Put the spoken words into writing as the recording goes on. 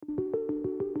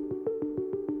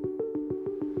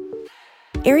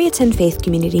Area 10 Faith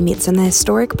Community meets in the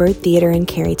historic Byrd Theater in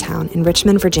Carytown in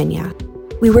Richmond, Virginia.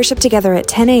 We worship together at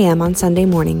 10 a.m. on Sunday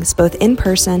mornings, both in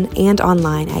person and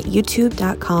online at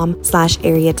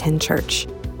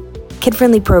youtube.com/area10church.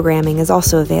 Kid-friendly programming is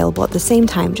also available at the same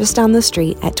time just down the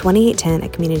street at 2810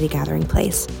 at Community Gathering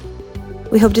Place.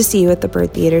 We hope to see you at the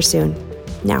Byrd Theater soon.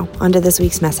 Now, on to this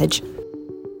week's message.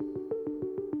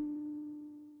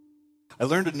 I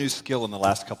learned a new skill in the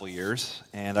last couple of years,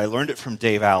 and I learned it from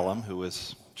Dave Allum, who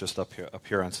was just up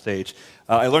here on stage.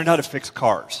 I learned how to fix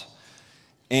cars.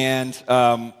 And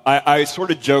I sort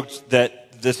of joked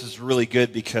that this is really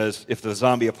good because if the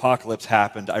zombie apocalypse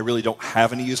happened, I really don't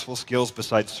have any useful skills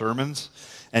besides sermons,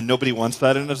 and nobody wants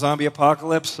that in a zombie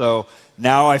apocalypse. So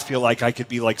now I feel like I could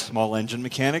be like small engine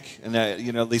mechanic, and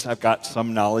at least I've got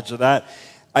some knowledge of that.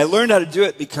 I learned how to do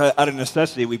it because out of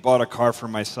necessity. We bought a car for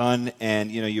my son, and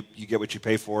you get what you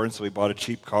pay for, and so we bought a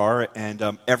cheap car,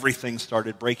 and everything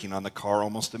started breaking on the car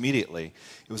almost immediately.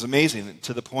 It was amazing,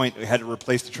 to the point we had to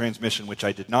replace the transmission, which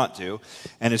I did not do,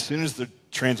 and as soon as the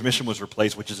transmission was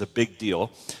replaced, which is a big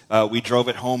deal, we drove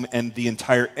it home, and the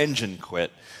entire engine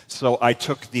quit. So I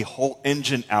took the whole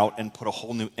engine out and put a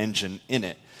whole new engine in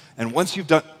it. And once you've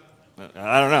done,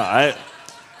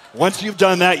 once you've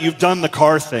done that, you've done the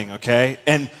car thing, okay?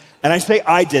 And I say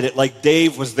I did it, like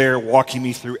Dave was there walking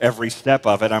me through every step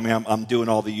of it. I mean, I'm doing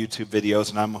all the YouTube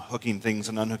videos, and I'm hooking things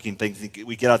and unhooking things.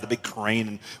 We get out the big crane,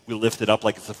 and we lift it up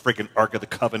like it's the freaking Ark of the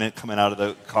Covenant coming out of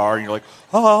the car, and you're like,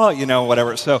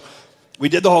 whatever. So we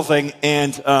did the whole thing,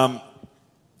 and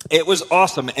it was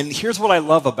awesome. And here's what I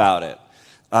love about it.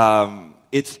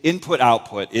 It's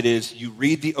input-output. It is, you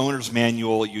read the owner's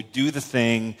manual, you do the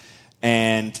thing,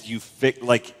 and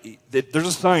there's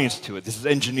a science to it. This is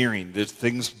engineering. There's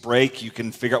things break, you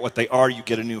can figure out what they are, you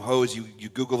get a new hose, you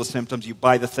Google the symptoms, you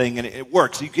buy the thing, and it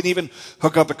works. You can even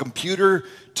hook up a computer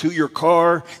to your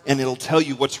car, and it'll tell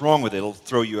you what's wrong with it. It'll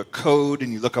throw you a code,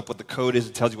 and you look up what the code is,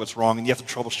 it tells you what's wrong, and you have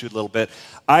to troubleshoot a little bit.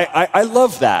 I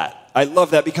love that. I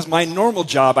love that because my normal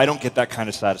job, I don't get that kind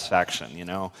of satisfaction,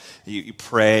 You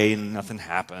pray and nothing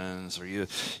happens, or you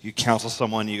counsel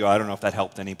someone, you go, I don't know if that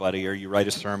helped anybody, or you write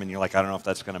a sermon, you're like, I don't know if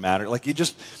that's going to matter. Like you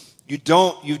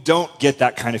don't get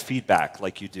that kind of feedback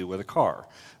like you do with a car.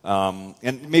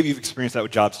 And maybe you've experienced that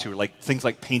with jobs too, like things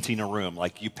like painting a room.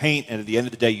 Like you paint, and at the end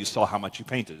of the day, you saw how much you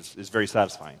painted. It's very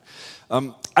satisfying.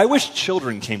 I wish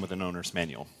children came with an owner's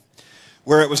manual,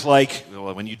 where it was like,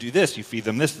 well, when you do this, you feed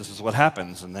them this is what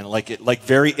happens. And then like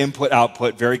very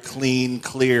input-output, very clean,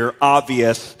 clear,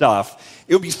 obvious stuff.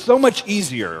 It would be so much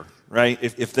easier, right,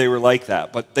 if they were like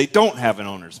that. But they don't have an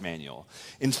owner's manual.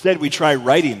 Instead, we try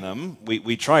writing them.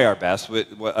 We try our best.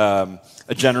 A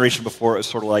generation before, it was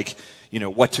sort of like,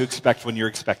 what to expect when you're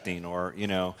expecting, or,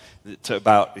 here's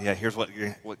what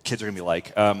kids are going to be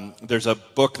like. There's a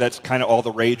book that's kind of all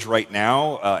the rage right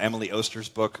now, Emily Oster's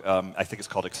book. I think it's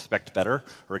called Expect Better,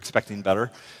 or Expecting Better.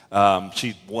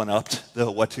 She one-upped the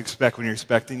what to expect when you're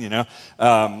expecting, The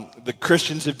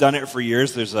Christians have done it for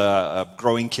years. There's a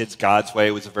Growing Kids God's Way.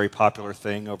 It was a very popular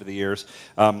thing over the years.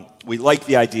 We like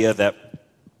the idea that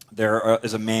there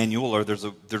is a manual, or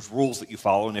there's rules that you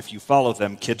follow, and if you follow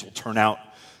them, kids will turn out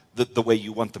the way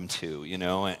you want them to,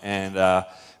 and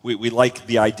we like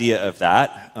the idea of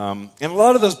that. And a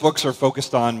lot of those books are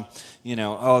focused on,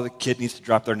 the kid needs to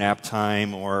drop their nap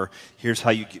time, or here's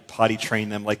how you potty train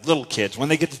them, like little kids. When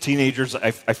they get to teenagers,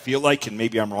 I feel like, and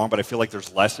maybe I'm wrong, but I feel like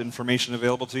there's less information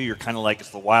available to you. You're kind of like,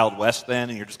 it's the Wild West then,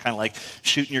 and you're just kind of like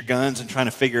shooting your guns and trying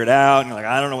to figure it out, and you're like,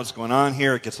 I don't know what's going on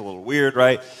here. It gets a little weird,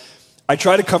 right? I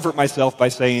try to comfort myself by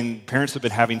saying parents have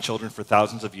been having children for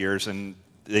thousands of years, and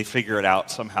they figure it out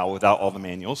somehow without all the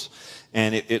manuals,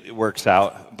 and it works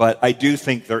out. But I do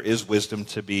think there is wisdom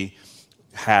to be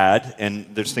had, and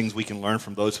there's things we can learn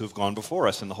from those who have gone before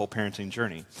us in the whole parenting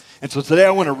journey. And so today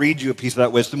I want to read you a piece of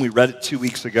that wisdom. We read it 2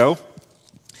 weeks ago.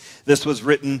 This was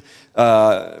written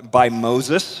by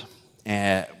Moses,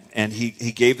 and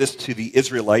he gave this to the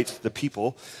Israelites, the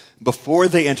people, before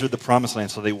they entered the Promised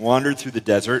Land. So they wandered through the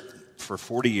desert for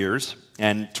 40 years,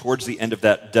 and towards the end of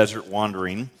that desert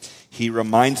wandering, he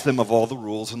reminds them of all the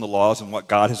rules and the laws and what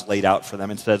God has laid out for them,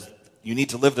 and says, you need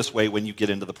to live this way when you get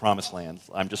into the Promised Land.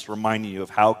 I'm just reminding you of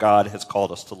how God has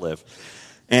called us to live.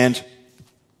 And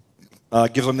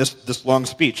gives them this long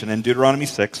speech. And in Deuteronomy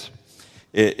 6,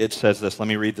 it says this. Let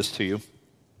me read this to you.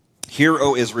 Hear,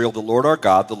 O Israel, the Lord our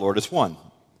God, the Lord is one.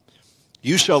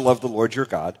 You shall love the Lord your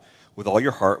God with all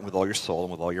your heart and with all your soul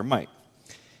and with all your might.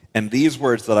 And these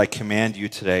words that I command you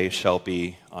today shall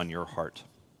be on your heart.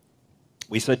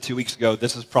 We said 2 weeks ago,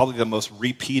 this is probably the most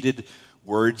repeated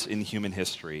words in human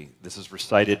history. This is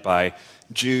recited by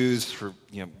Jews for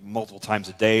multiple times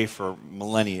a day for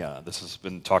millennia. This has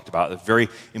been talked about. They're very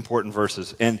important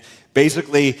verses. And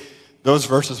basically, those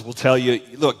verses will tell you,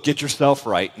 look, get yourself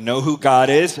right. Know who God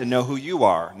is and know who you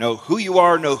are. Know who you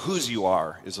are, know whose you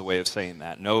are is a way of saying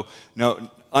that.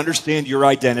 Understand your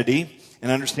identity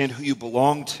and understand who you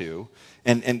belong to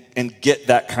and get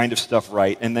that kind of stuff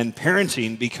right. And then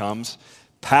parenting becomes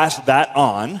pass that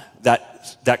on,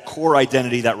 that core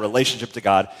identity, that relationship to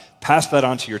God, pass that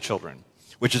on to your children,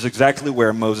 which is exactly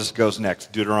where Moses goes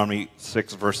next. Deuteronomy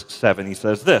 6, verse 7, he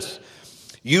says this,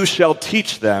 you shall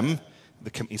teach them,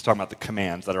 he's talking about the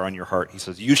commands that are on your heart. He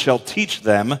says, you shall teach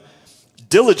them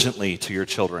diligently to your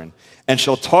children, and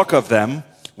shall talk of them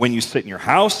when you sit in your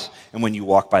house, and when you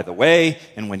walk by the way,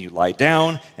 and when you lie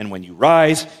down, and when you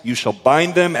rise. You shall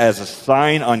bind them as a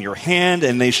sign on your hand,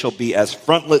 and they shall be as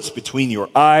frontlets between your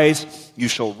eyes. You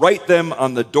shall write them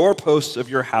on the doorposts of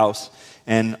your house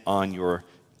and on your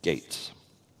gates.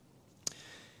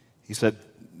 He said,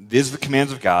 these are the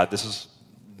commands of God. This is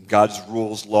God's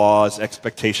rules, laws,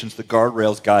 expectations, the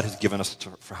guardrails God has given us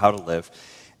for how to live.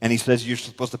 And he says you're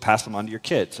supposed to pass them on to your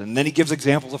kids. And then he gives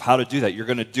examples of how to do that. You're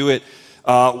going to do it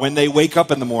when they wake up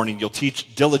in the morning. You'll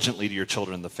teach diligently to your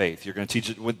children the faith. You're going to teach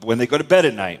it when they go to bed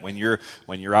at night, when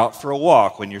you're out for a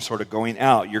walk, when you're sort of going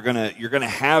out. You're going to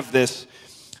have this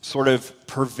sort of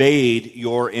pervade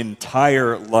your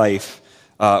entire life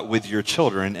with your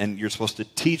children, and you're supposed to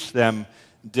teach them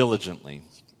diligently.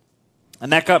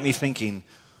 And that got me thinking,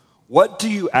 what do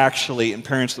you actually, and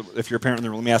parents, if you're a parent in the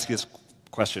room, let me ask you this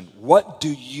question. What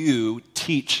do you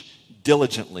teach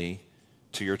diligently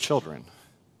to your children?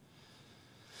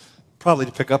 Probably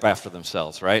to pick up after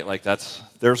themselves, right? Like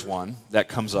there's one that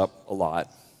comes up a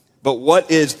lot. But what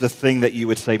is the thing that you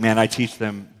would say, man, I teach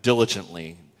them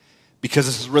diligently? Because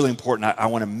this is really important. I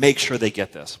want to make sure they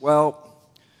get this. Well,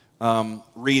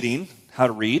 reading, how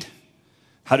to read,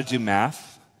 how to do math.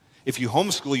 If you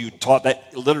homeschool, you taught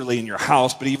that literally in your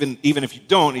house, but even if you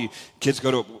don't, kids go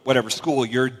to whatever school,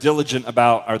 you're diligent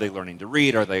about, are they learning to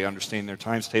read? Are they understanding their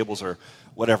times tables or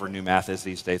whatever new math is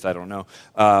these days? I don't know.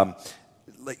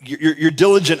 You're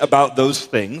diligent about those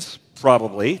things,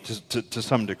 probably, to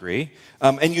some degree.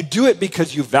 And you do it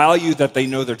because you value that they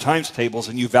know their times tables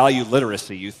and you value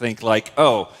literacy. You think like,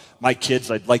 oh, my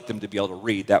kids, I'd like them to be able to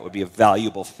read. That would be a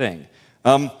valuable thing.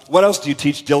 What else do you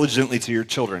teach diligently to your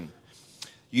children?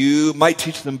 You might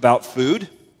teach them about food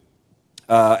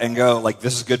and go like,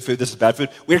 this is good food, this is bad food.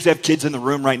 We actually have kids in the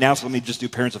room right now, so let me just do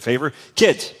parents a favor.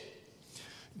 Kids,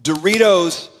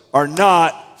 Doritos are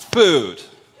not food.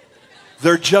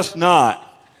 They're just not.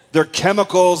 They're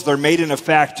chemicals. They're made in a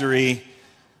factory.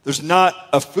 There's not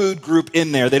a food group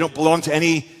in there. They don't belong to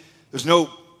any, there's no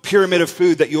pyramid of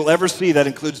food that you'll ever see that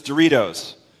includes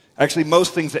Doritos. Actually,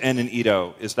 most things that end in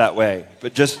Edo is that way.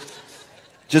 But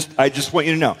I just want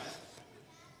you to know.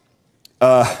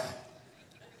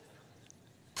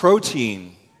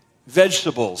 Protein,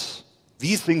 vegetables,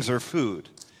 these things are food.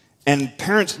 And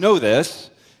parents know this.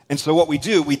 And so what we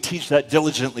do, we teach that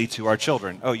diligently to our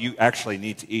children. Oh, you actually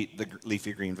need to eat the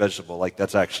leafy green vegetable. Like,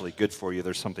 that's actually good for you.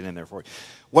 There's something in there for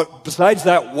you. Besides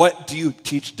that, what do you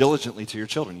teach diligently to your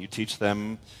children? You teach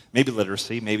them maybe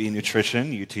literacy, maybe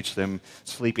nutrition. You teach them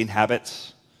sleeping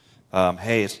habits.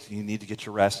 Hey, you need to get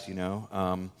your rest,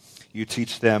 You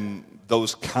teach them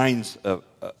those kinds of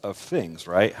things,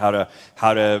 right? How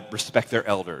to respect their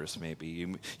elders, maybe.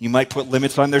 You might put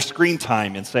limits on their screen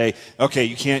time and say, okay,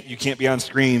 you can't be on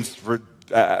screens for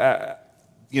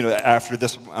after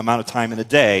this amount of time in a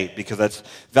day because that's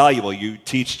valuable. You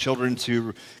teach children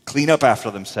to clean up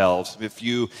after themselves. If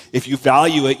you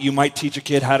value it, you might teach a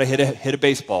kid how to hit a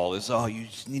baseball. You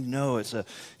just need to know it's a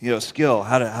skill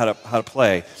how to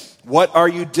play. What are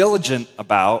you diligent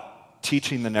about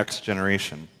teaching the next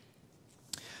generation?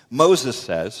 Moses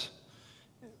says,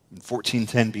 in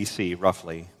 1410 BC,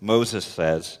 roughly, Moses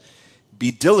says,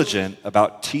 be diligent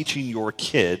about teaching your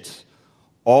kids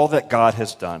all that God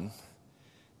has done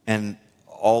and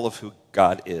all of who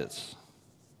God is.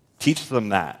 Teach them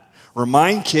that.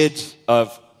 Remind kids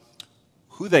of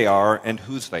who they are and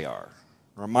whose they are.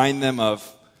 Remind them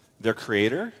of their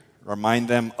Creator. Remind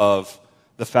them of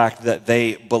the fact that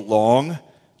they belong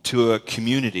to a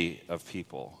community of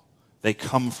people. They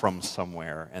come from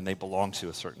somewhere, and they belong to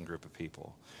a certain group of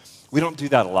people. We don't do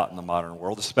that a lot in the modern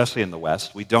world, especially in the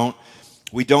West. We don't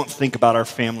think about our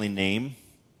family name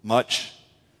much.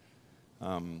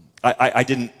 I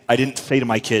didn't say to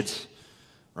my kids,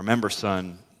 remember,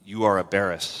 son, you are a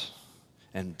Barris,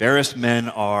 and Barris men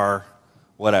are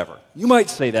whatever. You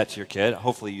might say that to your kid.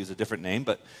 Hopefully you use a different name,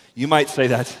 but you might say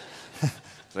that.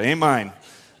 They ain't mine.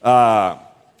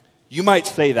 You might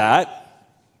say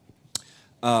that,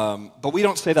 but we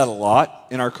don't say that a lot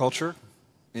in our culture,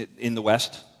 in the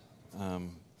West.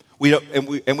 We don't,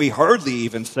 and we hardly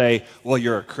even say, well,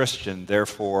 you're a Christian,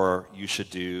 therefore you should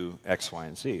do X, Y,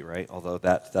 and Z, right? Although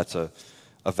that's a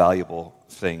valuable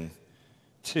thing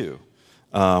too.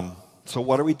 So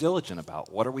what are we diligent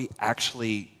about? What are we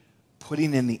actually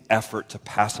putting in the effort to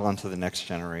pass on to the next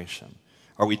generation?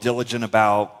 Are we diligent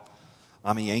about,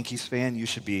 I'm a Yankees fan, you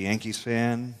should be a Yankees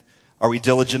fan? Are we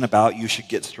diligent about, you should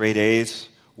get straight A's?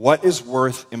 What is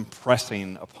worth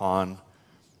impressing upon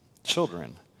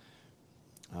children?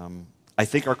 I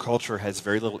think our culture has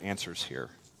very little answers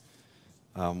here.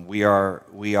 We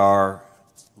are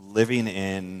living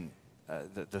in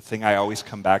the thing I always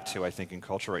come back to, I think, in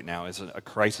culture right now is a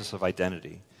crisis of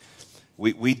identity.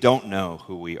 We don't know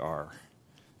who we are,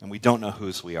 and we don't know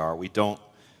whose we are. We don't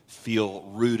feel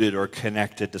rooted or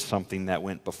connected to something that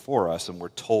went before us, and we're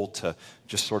told to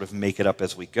just sort of make it up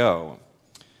as we go.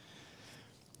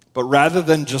 But rather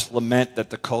than just lament that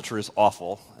the culture is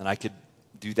awful, and I could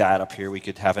do that up here, we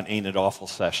could have an Ain't It Awful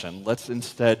session. Let's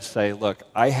instead say, look,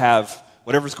 I have,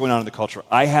 whatever's going on in the culture,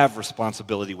 I have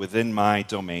responsibility within my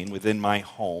domain, within my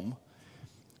home,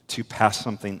 to pass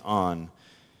something on.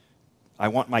 I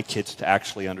want my kids to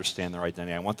actually understand their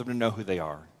identity. I want them to know who they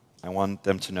are. I want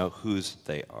them to know whose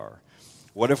they are.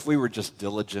 What if we were just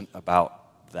diligent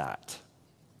about that?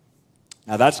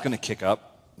 Now that's going to kick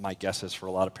up, my guess is for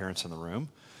a lot of parents in the room,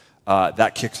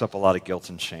 that kicks up a lot of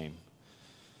guilt and shame.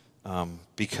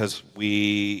 Because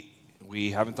we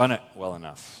haven't done it well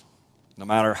enough. No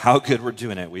matter how good we're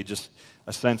doing it, we just,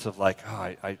 a sense of like,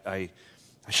 oh, I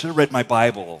should have read my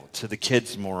Bible to the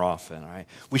kids more often.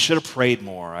 We should have prayed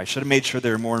more. I should have made sure they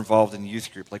were more involved in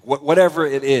youth group. Like whatever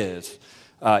it is,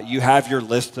 you have your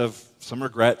list of some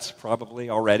regrets probably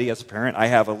already as a parent. I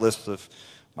have a list of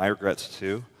my regrets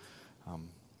too.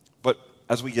 But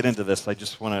as we get into this, I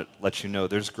just want to let you know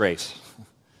there's grace.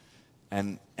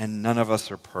 And none of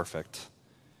us are perfect.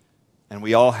 And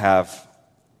we all have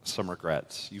some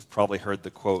regrets. You've probably heard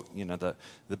the quote,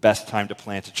 the best time to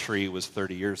plant a tree was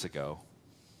 30 years ago.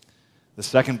 The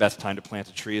second best time to plant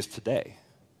a tree is today.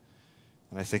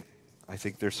 And I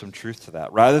think there's some truth to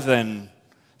that. Rather than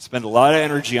spend a lot of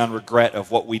energy on regret of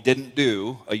what we didn't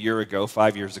do a year ago,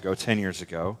 5 years ago, 10 years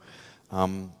ago,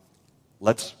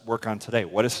 let's work on today.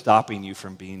 What is stopping you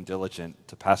from being diligent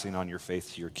to passing on your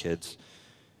faith to your kids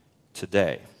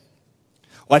today?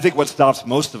 Well, I think what stops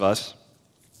most of us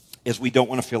is we don't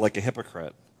want to feel like a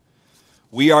hypocrite.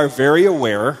 We are very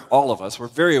aware, all of us, we're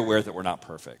very aware that we're not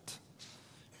perfect.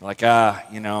 We're like,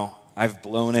 I've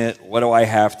blown it. What do I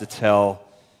have to tell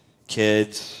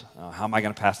kids? How am I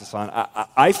going to pass this on?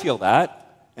 I feel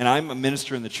that, and I'm a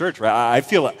minister in the church, right? I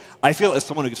feel as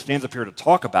someone who stands up here to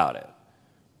talk about it.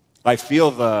 I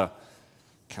feel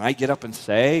can I get up and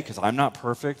say, because I'm not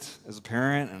perfect as a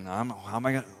parent, and I'm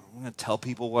going to tell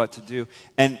people what to do.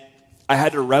 And I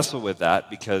had to wrestle with that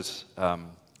because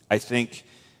I think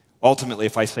ultimately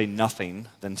if I say nothing,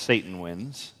 then Satan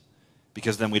wins,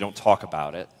 because then we don't talk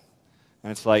about it.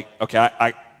 And it's like, okay,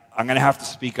 I'm going to have to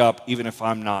speak up even if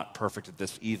I'm not perfect at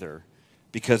this either,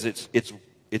 because it's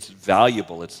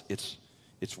valuable,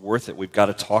 it's worth it. We've got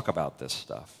to talk about this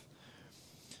stuff.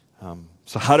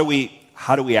 So how do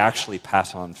we actually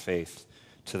pass on faith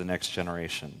to the next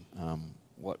generation?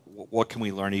 What can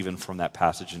we learn even from that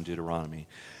passage in Deuteronomy?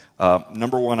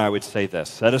 Number one, I would say this: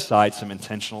 set aside some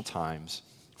intentional times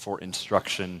for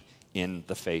instruction in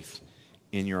the faith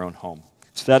in your own home.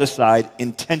 Set aside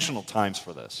intentional times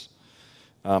for this.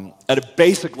 At a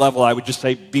basic level, I would just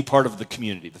say be part of the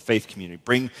community, the faith community.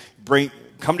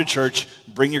 Come to church,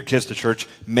 bring your kids to church,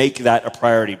 make that a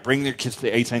priority. Bring their kids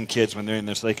to A10 Kids when they're in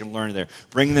there so they can learn there.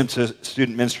 Bring them to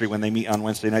student ministry when they meet on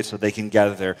Wednesday nights so they can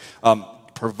gather there.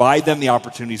 Provide them the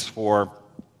opportunities for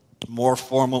more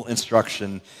formal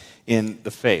instruction in the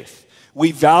faith.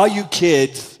 We value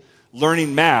kids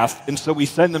learning math, and so we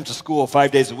send them to school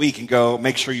 5 days a week and go,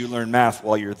 make sure you learn math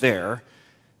while you're there.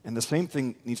 And the same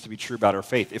thing needs to be true about our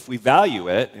faith. If we value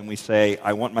it and we say,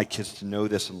 I want my kids to know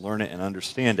this and learn it and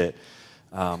understand it,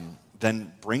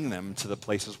 then bring them to the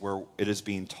places where it is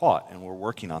being taught, and we're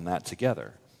working on that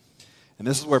together. And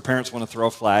this is where parents want to throw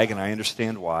a flag, and I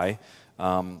understand why.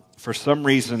 For some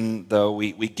reason, though,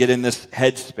 we get in this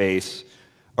headspace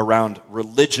around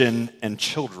religion and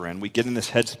children. We get in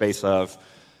this headspace of,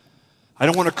 I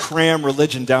don't want to cram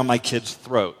religion down my kid's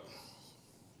throat.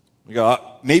 We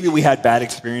go, maybe we had bad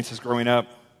experiences growing up.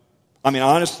 I mean,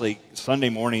 honestly, Sunday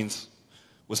mornings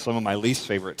was some of my least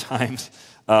favorite times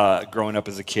growing up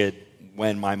as a kid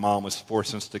when my mom was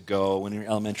forcing us to go in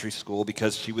elementary school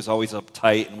because she was always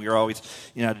uptight and we were always,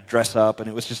 had to dress up, and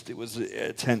it was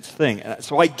a tense thing. And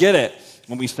so I get it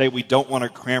when we say we don't want to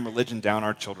cram religion down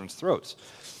our children's throats.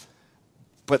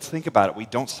 But think about it. We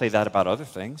don't say that about other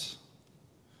things.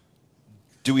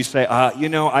 Do we say,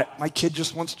 my kid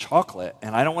just wants chocolate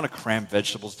and I don't want to cram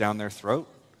vegetables down their throat?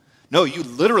 No, you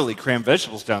literally cram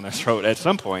vegetables down their throat at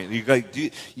some point.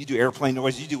 You do airplane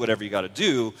noise, you do whatever you got to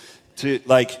do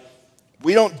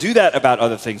we don't do that about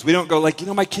other things. We don't go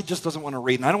my kid just doesn't want to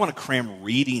read and I don't want to cram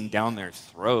reading down their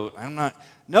throat.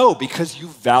 No, because you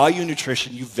value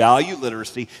nutrition, you value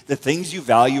literacy. The things you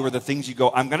value are the things you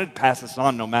go, I'm going to pass this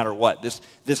on no matter what.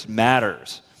 This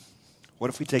matters.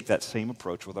 What if we take that same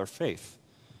approach with our faith?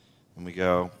 And we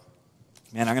go,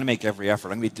 man, I'm going to make every effort.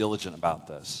 I'm going to be diligent about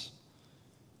this.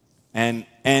 And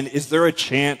is there a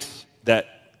chance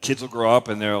that kids will grow up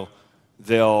and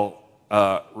they'll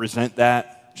resent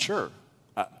that? Sure,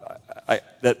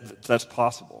 that's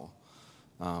possible.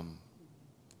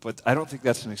 But I don't think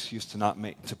that's an excuse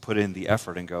to put in the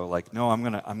effort and go no, I'm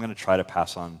gonna try to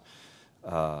pass on.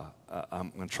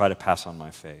 I'm gonna try to pass on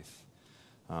my faith.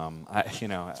 I'm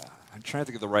trying to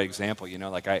think of the right example.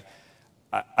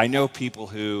 I know people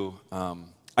who.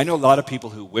 I know a lot of people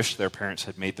who wish their parents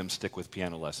had made them stick with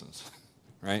piano lessons,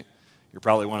 right? You're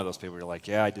probably one of those people who are like,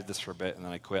 yeah, I did this for a bit and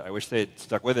then I quit. I wish they had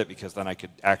stuck with it because then I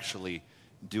could actually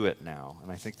do it now.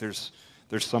 And I think there's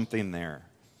something there.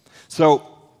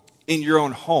 So in your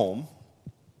own home,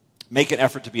 make an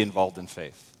effort to be involved in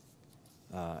faith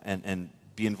and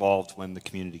be involved when the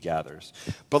community gathers.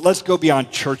 But let's go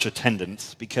beyond church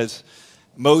attendance, because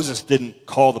Moses didn't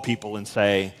call the people and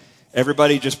say,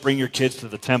 everybody just bring your kids to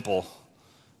the temple.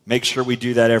 Make sure we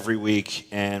do that every week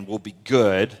and we'll be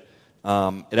good.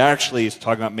 It actually is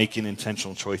talking about making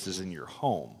intentional choices in your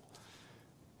home.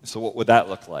 So what would that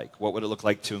look like? What would it look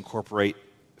like to incorporate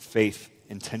faith,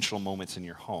 intentional moments in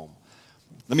your home?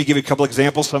 Let me give you a couple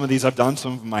examples. Some of these I've done,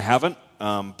 some of them I haven't.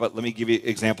 But let me give you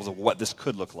examples of what this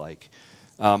could look like.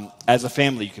 As a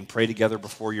family, you can pray together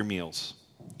before your meals.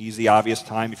 Easy, obvious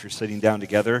time if you're sitting down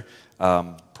together.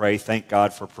 Pray, thank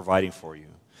God for providing for you.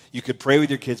 You could pray with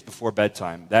your kids before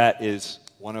bedtime. That is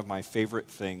one of my favorite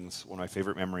things, one of my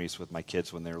favorite memories with my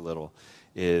kids when they were little,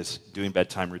 is doing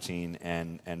bedtime routine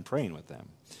and praying with them.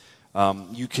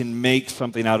 You can make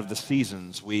something out of the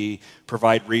seasons. We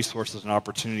provide resources and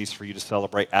opportunities for you to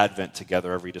celebrate Advent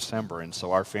together every December. And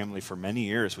so our family, for many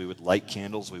years, we would light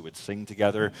candles, we would sing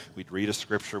together, we'd read a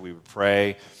scripture, we would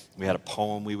pray. We had a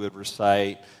poem we would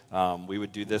recite. We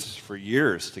would do this for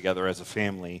years together as a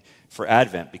family for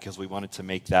Advent because we wanted to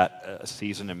make that a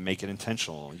season and make it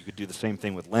intentional. You could do the same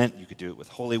thing with Lent. You could do it with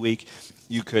Holy Week.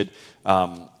 You could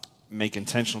make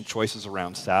intentional choices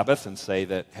around Sabbath and say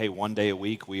that, hey, one day a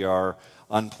week we are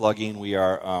unplugging, we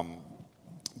are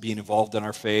being involved in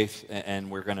our faith,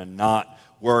 and we're going to not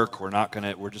work.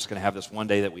 We're just going to have this one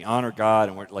day that we honor God,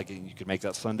 and you could make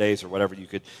that Sundays or whatever. You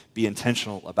could be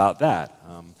intentional about that.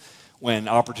 When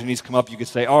opportunities come up, you could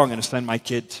say, I'm going to send my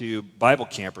kid to Bible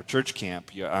camp or church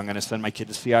camp. I'm going to send my kid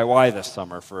to CIY this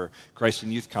summer for Christ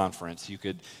in Youth Conference. You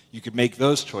could make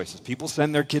those choices. People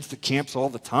send their kids to camps all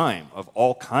the time of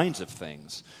all kinds of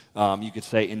things. You could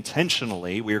say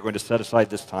intentionally, we are going to set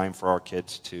aside this time for our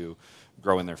kids to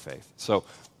grow in their faith. So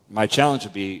my challenge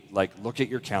would be, look at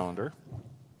your calendar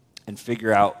and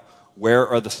figure out where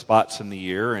are the spots in the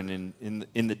year and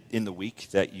in the week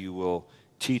that you will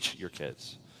teach your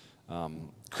kids.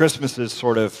 Christmas is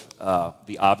sort of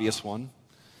the obvious one.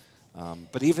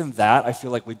 But even that, I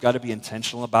feel like we've got to be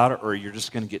intentional about it, or you're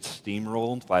just going to get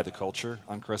steamrolled by the culture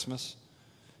on Christmas.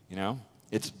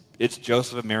 It's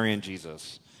Joseph and Mary and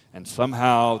Jesus. And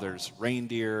somehow there's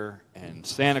reindeer and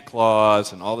Santa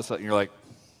Claus and all this stuff. And you're like,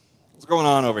 what's going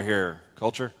on over here,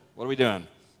 culture? What are we doing?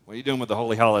 What are you doing with the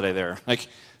holy holiday there?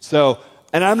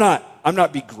 And I'm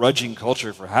not begrudging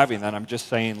culture for having that. I'm just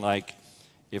saying,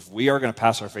 if we are going to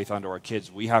pass our faith on to our kids,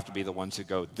 we have to be the ones who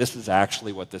go, this is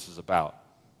actually what this is about.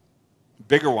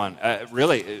 Bigger one,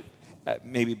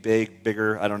 maybe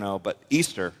bigger, I don't know, but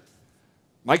Easter,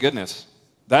 my goodness,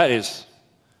 that is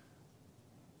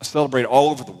celebrated all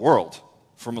over the world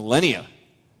for millennia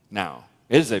now.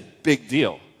 It is a big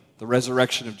deal, the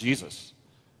resurrection of Jesus.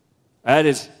 That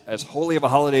is as holy of a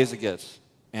holiday as it gets.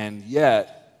 And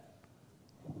yet,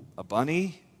 a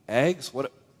bunny, eggs, what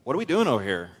are we doing over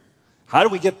here? How do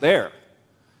we get there?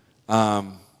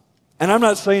 And I'm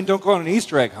not saying don't go on an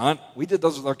Easter egg hunt. We did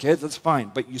those with our kids. That's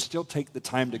fine. But you still take the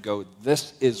time to go,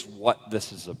 this is what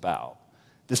this is about.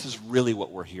 This is really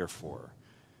what we're here for.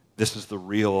 This is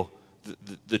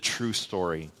the true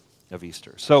story of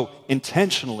Easter. So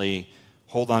intentionally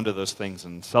hold on to those things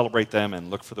and celebrate them and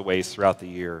look for the ways throughout the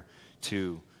year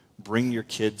to bring your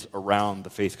kids around the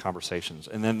faith conversations.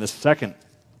 And then the second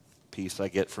piece I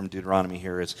get from Deuteronomy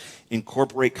here is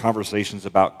incorporate conversations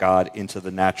about God into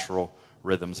the natural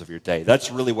rhythms of your day.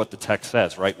 That's really what the text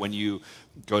says, right? When you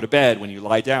go to bed, when you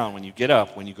lie down, when you get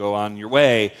up, when you go on your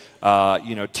way,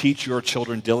 teach your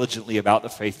children diligently about the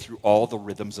faith through all the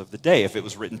rhythms of the day. If it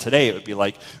was written today, it would be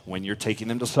like when you're taking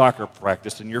them to soccer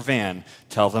practice in your van,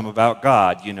 tell them about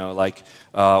God.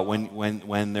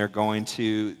 When they're going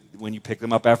to, when you pick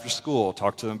them up after school,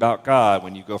 talk to them about God.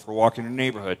 When you go for a walk in your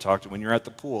neighborhood, talk to when you're at the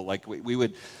pool. Like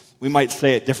we might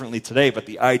say it differently today, but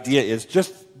the idea is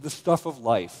just the stuff of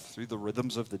life through the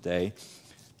rhythms of the day.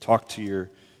 Talk to your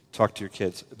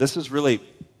kids. This is really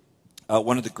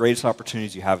one of the greatest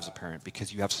opportunities you have as a parent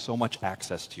because you have so much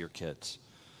access to your kids.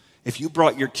 If you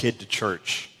brought your kid to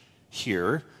church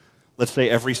here, let's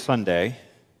say every Sunday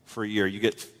for a year,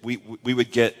 we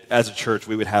would get, as a church,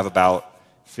 we would have about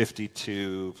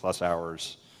 52 plus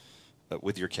hours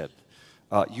with your kid.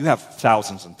 You have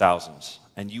thousands and thousands,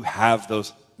 and you have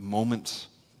those moments,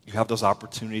 you have those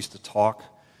opportunities to talk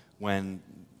when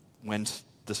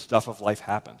the stuff of life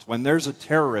happens. When there's a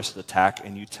terrorist attack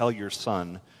and you tell your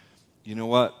son, you know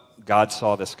what, God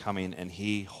saw this coming and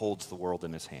he holds the world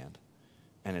in his hand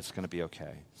and it's going to be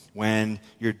okay. When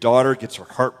your daughter gets her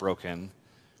heart broken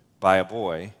by a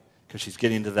boy because she's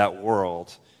getting into that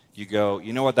world, you go,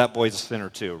 you know what, that boy's a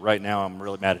sinner too. Right now I'm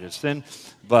really mad at his sin,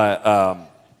 but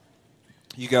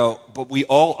you go, but we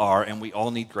all are, and we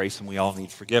all need grace and we all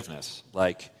need forgiveness.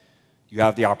 Like, you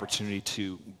have the opportunity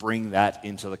to bring that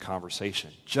into the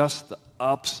conversation. Just the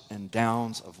ups and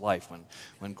downs of life.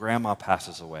 When grandma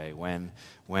passes away, when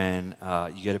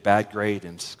you get a bad grade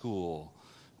in school,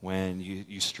 when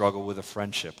you struggle with a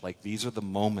friendship. Like, these are the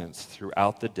moments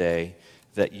throughout the day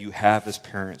that you have as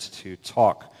parents to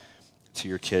talk to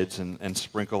your kids and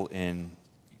sprinkle in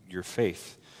your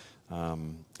faith.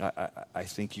 I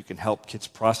think you can help kids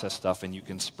process stuff, and you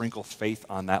can sprinkle faith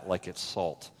on that like it's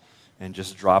salt and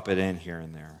just drop it in here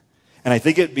and there. And I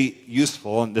think it'd be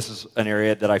useful, and this is an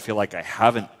area that I feel like I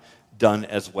haven't done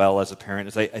as well as a parent,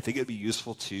 is I think it'd be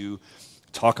useful to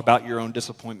talk about your own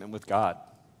disappointment with God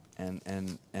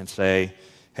and say,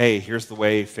 hey, here's the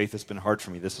way faith has been hard for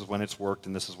me. This is when it's worked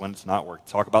and this is when it's not worked.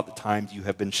 Talk about the times you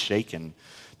have been shaken.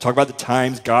 Talk about the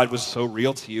times God was so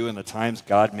real to you and the times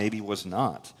God maybe was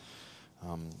not.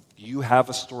 You have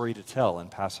a story to tell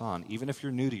and pass on, even if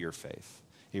you're new to your faith.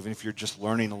 Even if you're just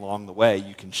learning along the way,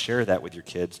 you can share that with your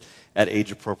kids at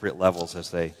age-appropriate levels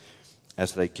as they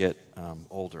get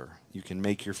older. You can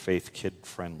make your faith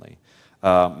kid-friendly.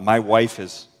 My wife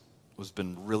has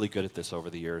been really good at this over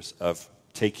the years of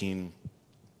taking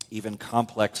even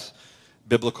complex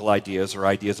biblical ideas or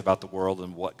ideas about the world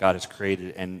and what God has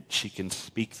created, and she can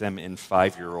speak them in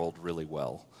 5-year-old really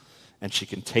well. And she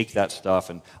can take that stuff,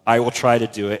 and I will try to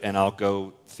do it, and I'll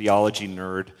go theology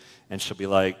nerd, and she'll be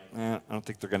like, I don't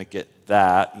think they're going to get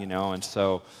that, And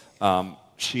so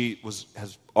she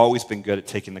has always been good at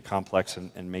taking the complex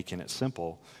and making it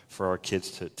simple for our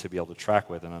kids to be able to track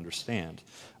with and understand.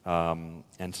 And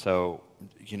so,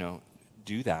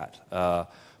 do that.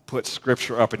 Put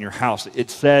scripture up in your house.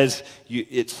 It says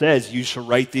you shall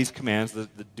write these commands, the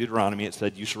Deuteronomy, it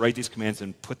said you shall write these commands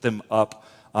and put them up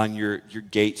on your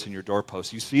gates and your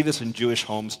doorposts. You see this in Jewish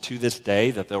homes to this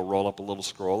day, that they'll roll up a little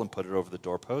scroll and put it over the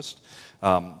doorpost,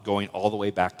 going all the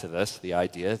way back to this, the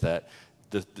idea that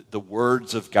the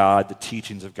words of God, the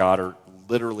teachings of God are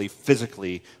literally,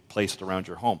 physically placed around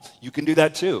your home. You can do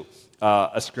that too.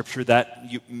 A scripture that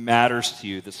matters to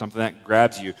you, that's something that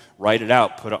grabs you, write it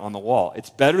out, put it on the wall. It's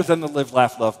better than the Live,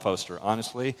 Laugh, Love poster,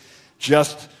 honestly.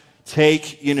 Just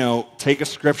take a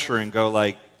scripture and go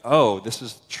like, oh, this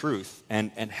is truth,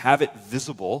 and have it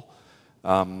visible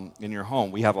in your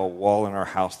home. We have a wall in our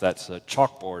house that's a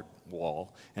chalkboard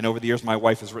wall, and over the years my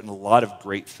wife has written a lot of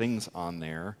great things on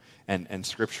there, and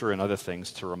scripture and other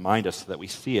things to remind us so that we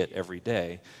see it every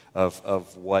day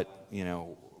of what,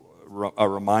 a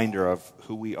reminder of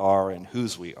who we are and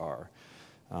whose we are.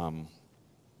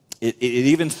 It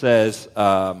even says,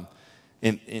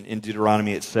 in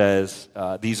Deuteronomy, it says,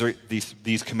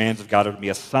 these commands of God are to be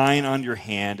a sign on your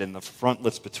hand and the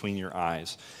frontlets between your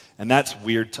eyes. And that's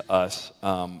weird to us.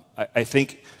 I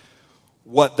think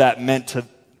what that meant to,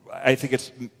 I think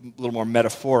it's a little more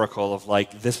metaphorical of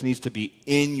like, this needs to be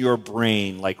in your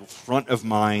brain, like front of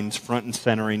mind, front and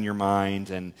center in your mind,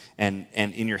 and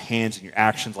in your hands and your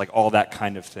actions, like all that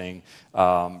kind of thing.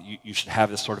 You should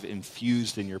have this sort of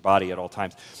infused in your body at all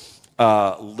times.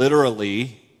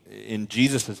 Literally, in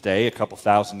Jesus' day, a couple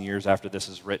thousand years after this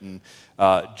is written,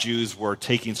 Jews were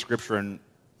taking scripture and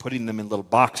putting them in little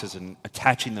boxes and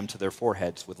attaching them to their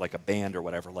foreheads with like a band or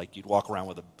whatever, like you'd walk around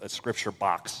with a scripture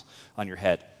box on your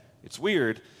head. It's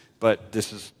weird, but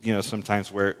this is,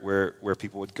 sometimes where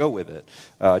people would go with it.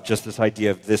 Just this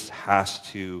idea of this has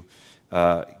to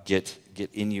get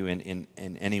in you in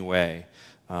any way.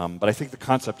 But I think the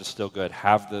concept is still good.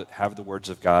 Have the words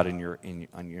of God on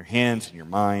your hands, in your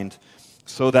mind,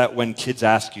 so that when kids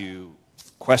ask you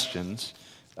questions,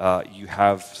 you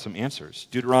have some answers.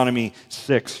 Deuteronomy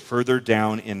 6, further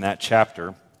down in that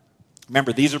chapter.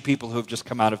 Remember, these are people who have just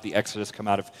come out of the Exodus, come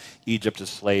out of Egypt as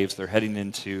slaves. They're heading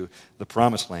into the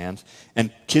Promised Land.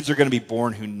 And kids are going to be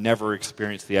born who never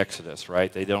experienced the Exodus,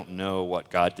 right? They don't know what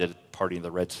God did parting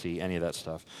the Red Sea, any of that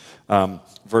stuff.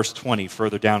 Verse 20,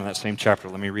 further down in that same chapter,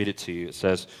 let me read it to you. It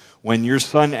says, "When your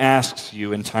son asks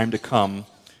you in time to come,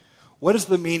 what is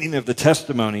the meaning of the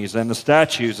testimonies and the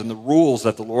statutes and the rules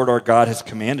that the Lord our God has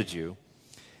commanded you?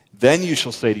 Then you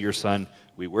shall say to your son,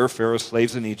 we were Pharaoh's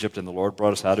slaves in Egypt, and the Lord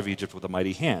brought us out of Egypt with a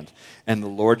mighty hand. And the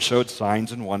Lord showed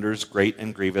signs and wonders, great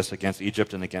and grievous, against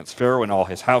Egypt and against Pharaoh and all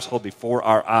his household before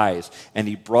our eyes. And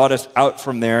he brought us out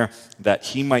from there that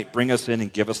he might bring us in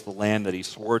and give us the land that he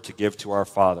swore to give to our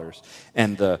fathers.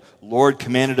 And the Lord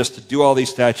commanded us to do all these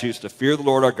statutes, to fear the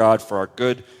Lord our God for our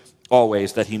good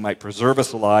always, that he might preserve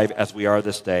us alive as we are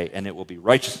this day. And it will be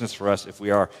righteousness for us if we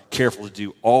are careful to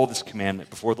do all this commandment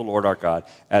before the Lord our God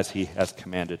as he has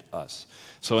commanded us."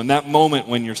 So in that moment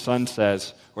when your son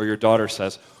says, or your daughter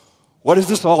says, "What is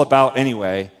this all about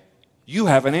anyway?" you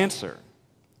have an answer.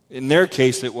 In their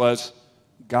case, it was,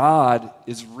 God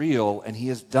is real, and he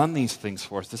has done these things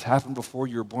for us. This happened before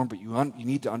you were born, but you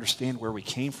need to understand where we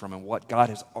came from and what God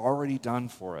has already done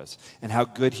for us and how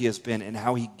good he has been and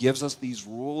how he gives us these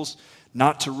rules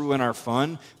not to ruin our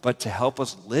fun, but to help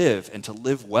us live and to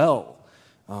live well.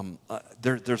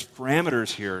 There's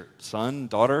parameters here, son,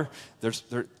 daughter. There's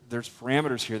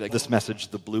parameters here that this message,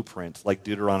 the blueprint, like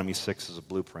Deuteronomy 6 is a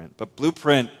blueprint. But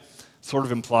blueprint sort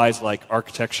of implies like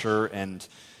architecture and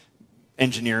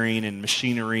engineering and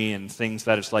machinery and things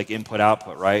that it's like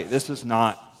input-output, right? This is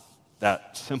not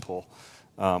that simple.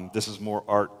 This is more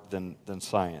art than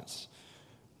science.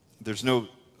 There's no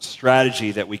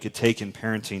strategy that we could take in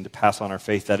parenting to pass on our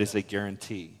faith that is a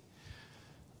guarantee.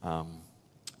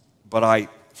 But I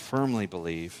firmly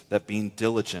believe that being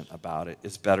diligent about it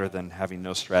is better than having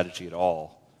no strategy at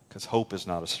all, because hope is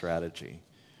not a strategy.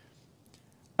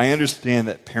 I understand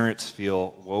that parents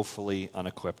feel woefully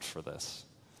unequipped for this.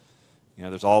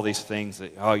 There's all these things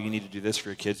that, you need to do this for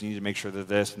your kids, you need to make sure they're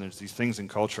this, and there's these things in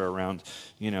culture around,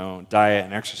 diet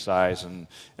and exercise and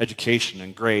education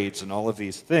and grades and all of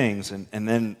these things, and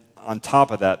then on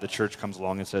top of that, the church comes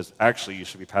along and says, actually, you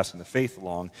should be passing the faith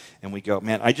along, and we go,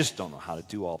 man, I just don't know how to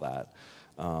do all that.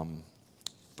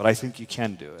 But I think you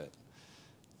can do it.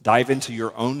 Dive into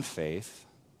your own faith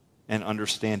and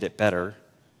understand it better,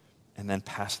 and then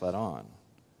pass that on.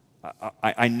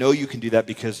 I know you can do that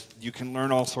because you can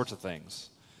learn all sorts of things.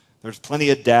 There's plenty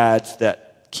of dads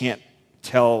that can't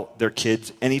tell their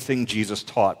kids anything Jesus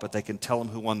taught, but they can tell them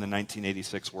who won the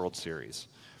 1986 World Series.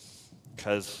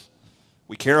 Because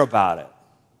we care about it.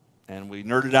 And we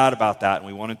nerded out about that, and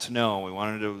we wanted to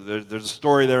know. There's a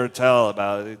story there to tell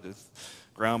about it. The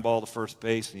ground ball to first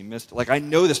base, and he missed it. Like, I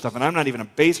know this stuff, and I'm not even a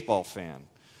baseball fan.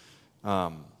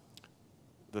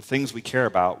 The things we care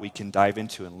about, we can dive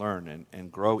into and learn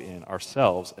and grow in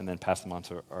ourselves and then pass them on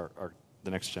to the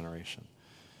next generation.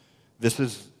 This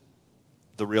is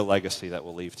the real legacy that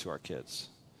we'll leave to our kids.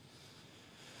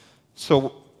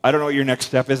 So I don't know what your next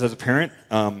step is as a parent.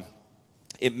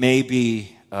 It may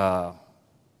be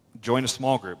join a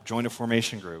small group, join a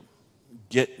formation group,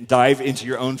 dive into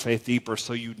your own faith deeper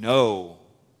so you know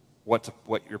what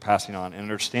you're passing on and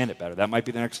understand it better. That might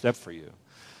be the next step for you.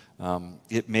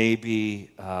 It may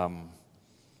be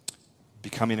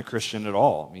becoming a Christian at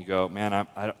all. You go, man,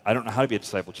 I don't know how to be a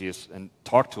disciple of Jesus, and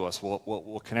talk to us.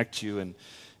 We'll connect you, and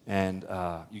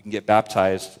you can get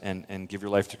baptized and give your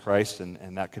life to Christ,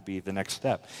 and that could be the next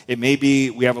step. It may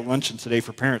be we have a luncheon today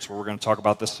for parents where we're going to talk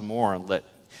about this some more, and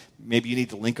maybe you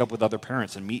need to link up with other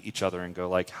parents and meet each other and go,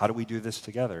 like, how do we do this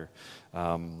together?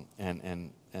 And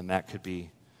that could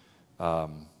be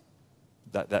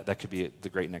that could be the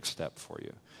great next step for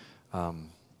you.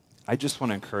 I just want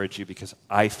to encourage you because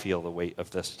I feel the weight of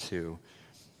this too.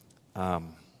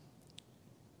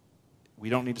 We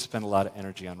don't need to spend a lot of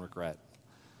energy on regret.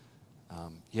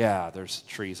 There's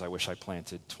trees I wish I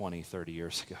planted 20, 30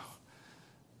 years ago.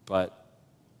 But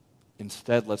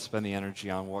instead, let's spend the energy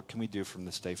on what can we do from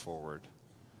this day forward.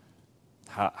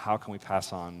 How can we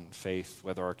pass on faith,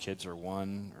 whether our kids are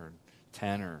 1 or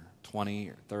 10 or 20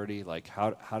 or 30? Like,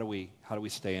 how do we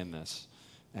stay in this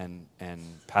and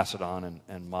pass it on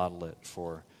and model it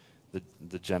for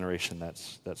the generation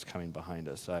that's coming behind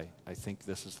us. I think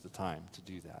this is the time to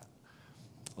do that.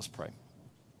 Let's pray.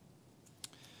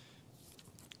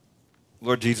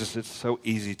 Lord Jesus, it's so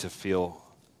easy to feel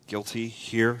guilty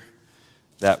here,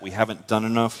 that we haven't done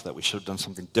enough, that we should have done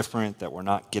something different, that we're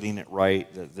not getting it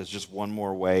right, that there's just one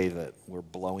more way that we're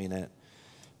blowing it.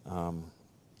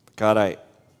 God, I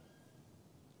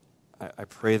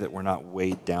pray that we're not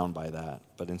weighed down by that,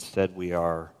 but instead we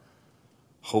are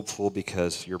hopeful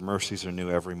because your mercies are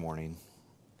new every morning,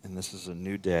 and this is a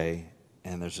new day,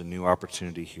 and there's a new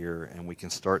opportunity here, and we can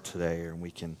start today, and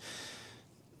we can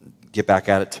get back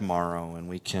at it tomorrow, and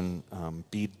we can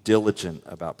be diligent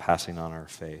about passing on our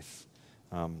faith.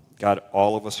 God,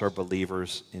 all of us are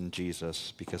believers in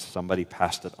Jesus because somebody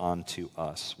passed it on to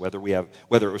us. Whether it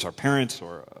was our parents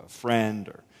or a friend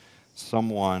or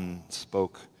someone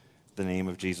spoke the name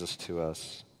of Jesus to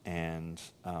us and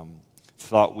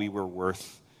thought we were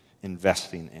worth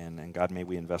investing in, and God, may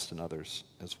we invest in others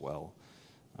as well.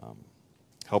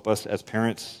 Help us as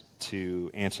parents to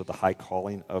answer the high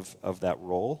calling of that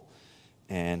role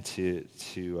and to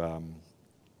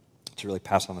really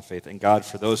pass on the faith. And God,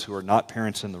 for those who are not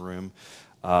parents in the room,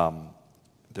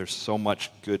 there's so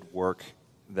much good work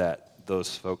that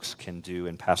those folks can do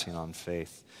in passing on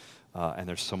faith. And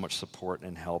there's so much support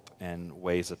and help and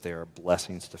ways that they are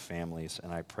blessings to families.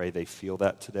 And I pray they feel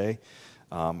that today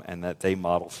and that they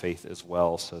model faith as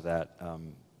well, so that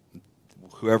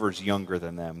whoever's younger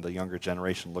than them, the younger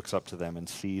generation, looks up to them and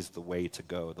sees the way to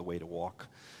go, the way to walk,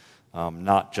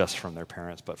 not just from their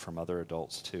parents, but from other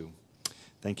adults too.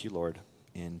 Thank you, Lord.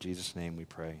 In Jesus' name we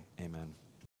pray. Amen.